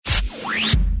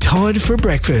Todd for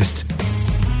breakfast.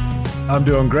 I'm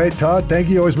doing great, Todd. Thank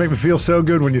you. You always make me feel so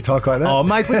good when you talk like that. Oh,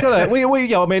 mate, we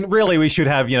got I mean, really, we should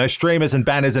have, streamers and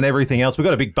banners and everything else. We've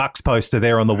got a big Bucks poster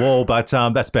there on the wall, but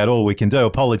that's about all we can do.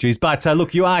 Apologies. But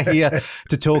look, you are here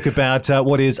to talk about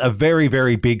what is a very,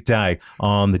 very big day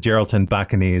on the Geraldton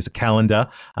Buccaneers calendar.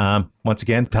 Once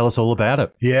again, tell us all about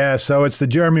it. Yeah, so it's the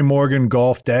Jeremy Morgan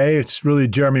Golf Day. It's really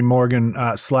Jeremy Morgan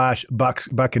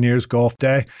 / Buccaneers Golf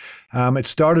Day. It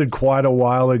started quite a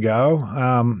while ago.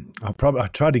 I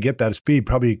tried to get that speed,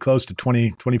 probably close to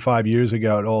 20, 25 years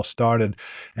ago it all started.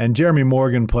 And Jeremy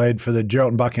Morgan played for the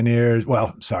Geraldton Buccaneers.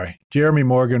 Well, sorry. Jeremy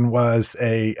Morgan was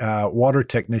a water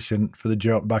technician for the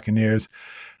Geraldton Buccaneers,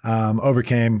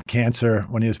 overcame cancer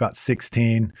when he was about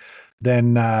 16,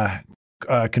 then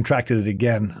contracted it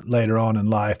again later on in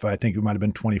life. I think he might have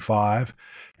been 25.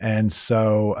 And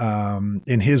so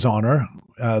in his honor,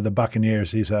 the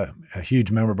Buccaneers, he's a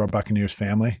huge member of our Buccaneers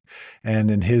family.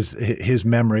 And in his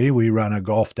memory, we run a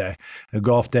golf day. The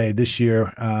golf day this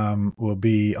year will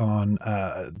be on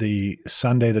the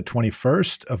Sunday, the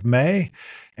 21st of May.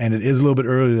 And it is a little bit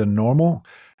earlier than normal.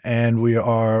 And we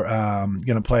are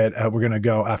going to play it. We're going to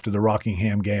go after the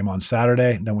Rockingham game on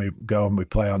Saturday. Then we go and we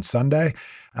play on Sunday.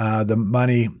 The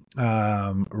money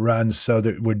runs so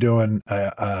that we're doing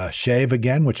a shave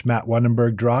again, which Matt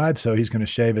Wundenberg drives. So he's going to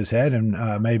shave his head,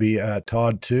 and maybe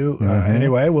Todd too.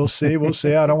 Anyway, we'll see.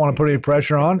 I don't want to put any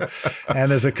pressure on.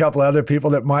 And there's a couple other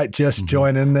people that might just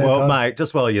join in there. Well, Todd. mate,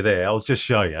 just while you're there, I'll just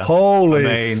show you.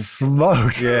 Holy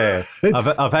smokes. Yeah.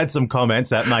 I've had some comments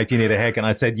that, mate, you need a haircut. And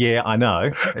I said, yeah, I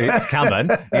know. It's coming.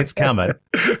 It's coming.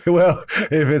 Well,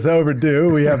 if it's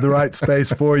overdue, we have the right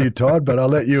space for you, Todd, but I'll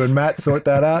let you and Matt sort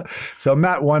that out. So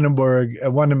Matt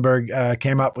Wundenberg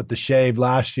came up with the shave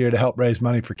last year to help raise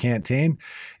money for Canteen.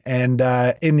 And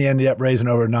in the end, ended up raising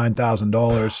over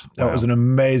 $9,000. That was an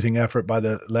amazing effort by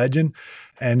the legend.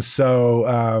 And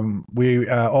so we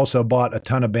also bought a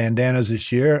ton of bandanas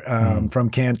this year from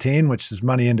Canteen, which is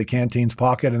money into Canteen's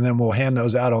pocket, and then we'll hand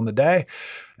those out on the day.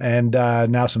 And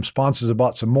now some sponsors have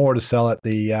bought some more to sell at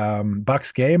the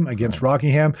Bucks game against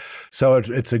Rockingham. So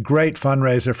it's a great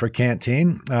fundraiser for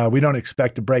Canteen. We don't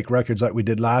expect to break records like we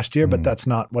did last year, but that's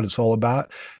not what it's all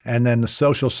about. And then the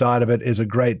social side of it is a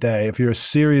great day. If you're a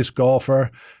serious golfer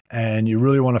and you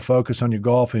really want to focus on your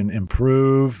golf and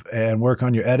improve and work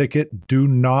on your etiquette, do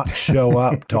not show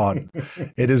up, Todd.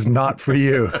 It is not for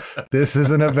you. This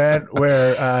is an event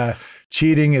where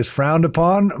cheating is frowned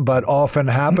upon, but often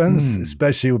happens,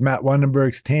 especially with Matt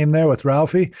Wundenberg's team there with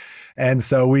Ralphie. And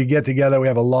so we get together. We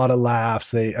have a lot of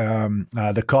laughs.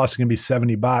 The cost is going to be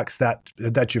 $70.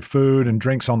 That's your food and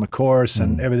drinks on the course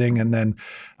and everything. And then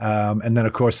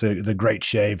of course the great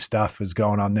shave stuff is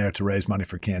going on there to raise money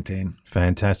for Canteen.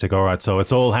 Fantastic. All right, so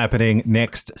it's all happening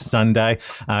next Sunday.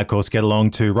 Of course, get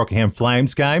along to Rockingham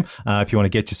Flames game if you want to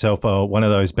get yourself one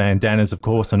of those bandanas, of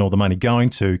course, and all the money going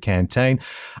to Canteen.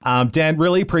 Dan,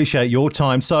 really appreciate your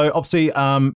time. So obviously,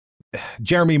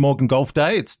 Jeremy Morgan Golf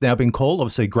Day, it's now been called.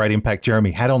 Obviously, great impact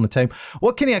Jeremy had on the team.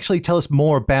 What can you actually tell us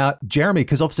more about Jeremy?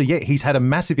 Because obviously, he's had a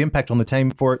massive impact on the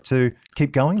team for it to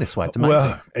keep going this way. It's amazing.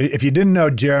 Well, if you didn't know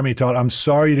Jeremy, Todd, I'm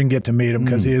sorry you didn't get to meet him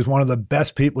because he is one of the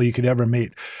best people you could ever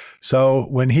meet. So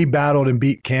when he battled and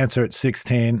beat cancer at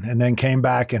 16 and then came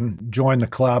back and joined the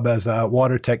club as a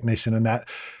water technician and that,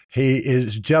 he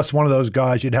is just one of those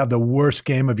guys, you'd have the worst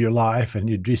game of your life and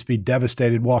you'd just be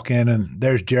devastated, walk in and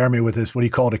there's Jeremy with his, what he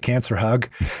called a cancer hug,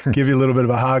 give you a little bit of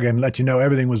a hug and let you know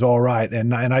everything was all right.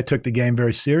 And I took the game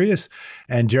very serious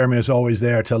and Jeremy was always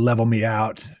there to level me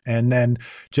out. And then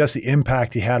just the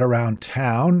impact he had around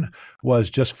town was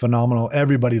just phenomenal.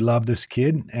 Everybody loved this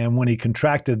kid. And when he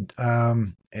contracted,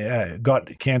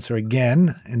 got cancer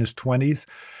again in his 20s,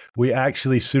 we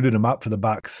actually suited him up for the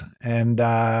Bucks. And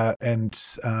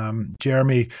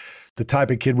Jeremy, the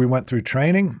type of kid we went through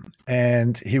training,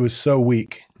 and he was so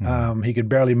weak. He could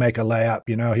barely make a layup.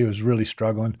 He was really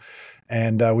struggling.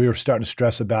 And we were starting to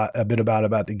stress a bit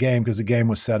about the game because the game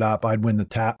was set up. I'd win the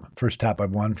tap, first tap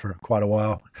I've won for quite a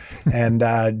while. And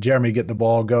Jeremy get the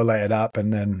ball, go lay it up,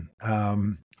 and then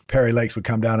Perry Lakes would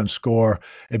come down and score.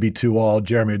 It'd be 2-all.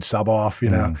 Jeremy would sub off,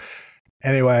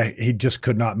 Anyway, he just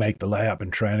could not make the layup in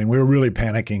training. We were really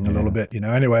panicking a little bit,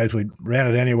 Anyways, we ran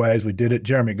it anyways. We did it.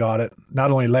 Jeremy got it.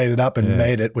 not only laid it up and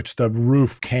made it, which the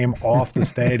roof came off the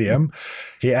stadium,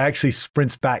 he actually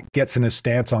sprints back, gets in his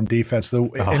stance on defense.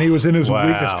 And he was in his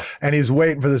weakness, and he's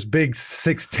waiting for this big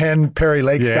 6'10" Perry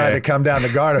Lakes guy to come down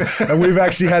to guard him. And we've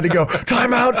actually had to go,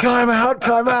 timeout,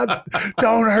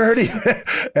 don't hurt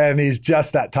him. And he's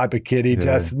just that type of kid. He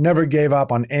just never gave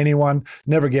up on anyone,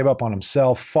 never gave up on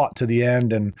himself, fought to the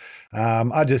end. And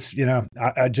I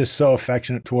just so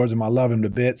affectionate towards him. I love him to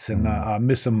bits, and I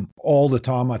miss him all the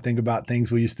time. I think about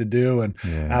things we used to do, and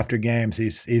after games,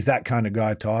 he's that kind of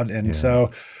guy, Todd. And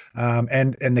so,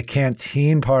 and the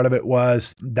canteen part of it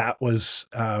was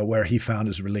where he found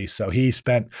his release. So he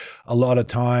spent a lot of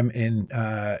time in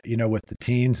with the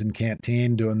teens in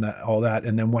canteen doing all that,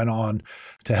 and then went on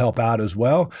to help out as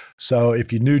well. So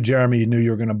if you knew Jeremy, you knew you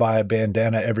were going to buy a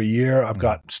bandana every year.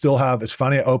 It's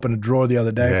funny, I opened a drawer the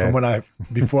other day from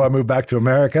before I moved back to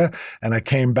America, and I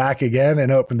came back again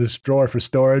and opened this drawer for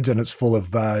storage, and it's full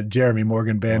of Jeremy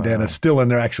Morgan bandanas still in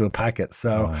their actual packets.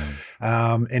 So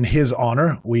in his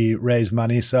honor, we raise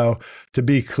money. So to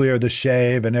be clear, the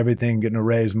shave and everything getting to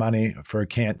raise money for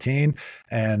canteen,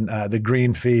 and the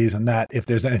green fees and that, if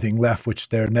there's anything left, which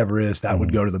there never is, that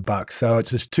would go to the Bucks. So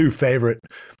it's just two favorite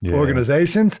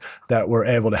organizations that we're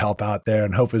able to help out there,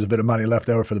 and hopefully there's a bit of money left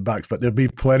over for the Bucks. But there'll be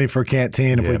plenty for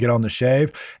canteen if we get on the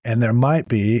shave, and there might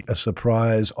be a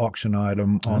surprise auction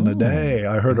item on the day.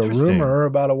 I heard a rumor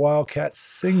about a Wildcat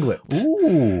singlet.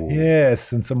 Ooh.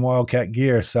 Yes, and some Wildcat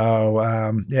gear.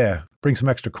 So bring some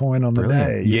extra coin on the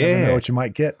day. You never know what you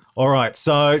might get. All right.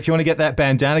 So if you want to get that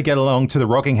bandana, get along to the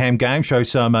Rockingham game, show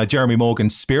some Jeremy Morgan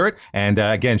spirit, and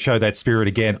again, show that spirit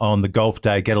again on the golf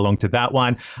day. Get along to that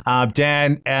one.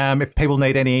 Dan, if people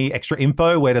need any extra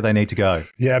info, where do they need to go?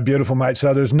 Yeah, beautiful, mate.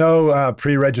 So there's no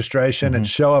pre-registration. It's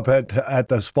show up at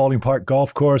the Spalding Park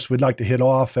Golf Course. We'd like to hit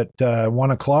off at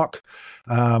 1 o'clock.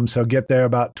 So get there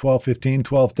about 12:15,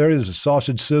 12:30. There's a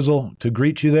sausage sizzle to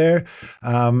greet you there.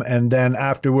 And then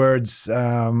afterwards,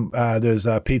 there's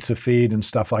a pizza feed and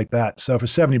stuff like that. So for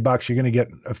 $70, you're going to get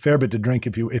a fair bit to drink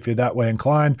if you're that way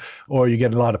inclined, or you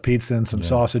get a lot of pizza and some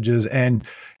sausages. And,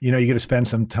 you get to spend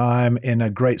some time in a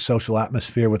great social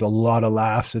atmosphere with a lot of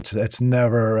laughs. It's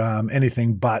never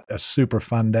anything but a super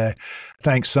fun day.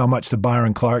 Thanks so much to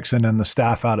Byron Clarkson and the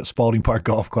staff out at Spalding Park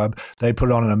Golf Club. They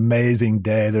put on an amazing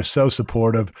day. They're so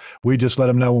supportive. We just let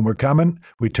them know when we're coming.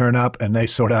 We turn up, and they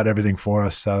sort out everything for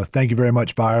us. So thank you very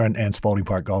much, Byron and Spalding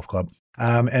Park Golf Club.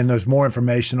 And there's more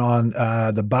information on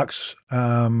the Bucks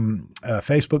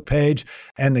Facebook page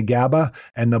and the GABA,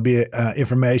 and there'll be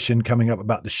information coming up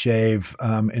about the shave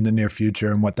in the near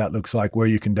future and what that looks like, where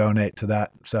you can donate to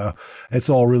that. So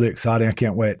it's all really exciting. I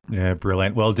can't wait. Yeah,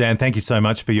 brilliant. Well, Dan, thank you so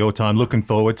much for your time. Looking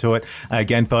forward to it.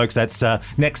 Again, folks, that's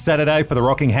next Saturday for the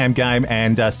Rockingham game,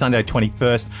 and Sunday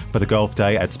 21st for the golf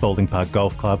day at Spalding Park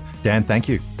Golf Club. Dan, thank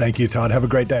you. Thank you, Todd. Have a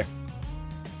great day.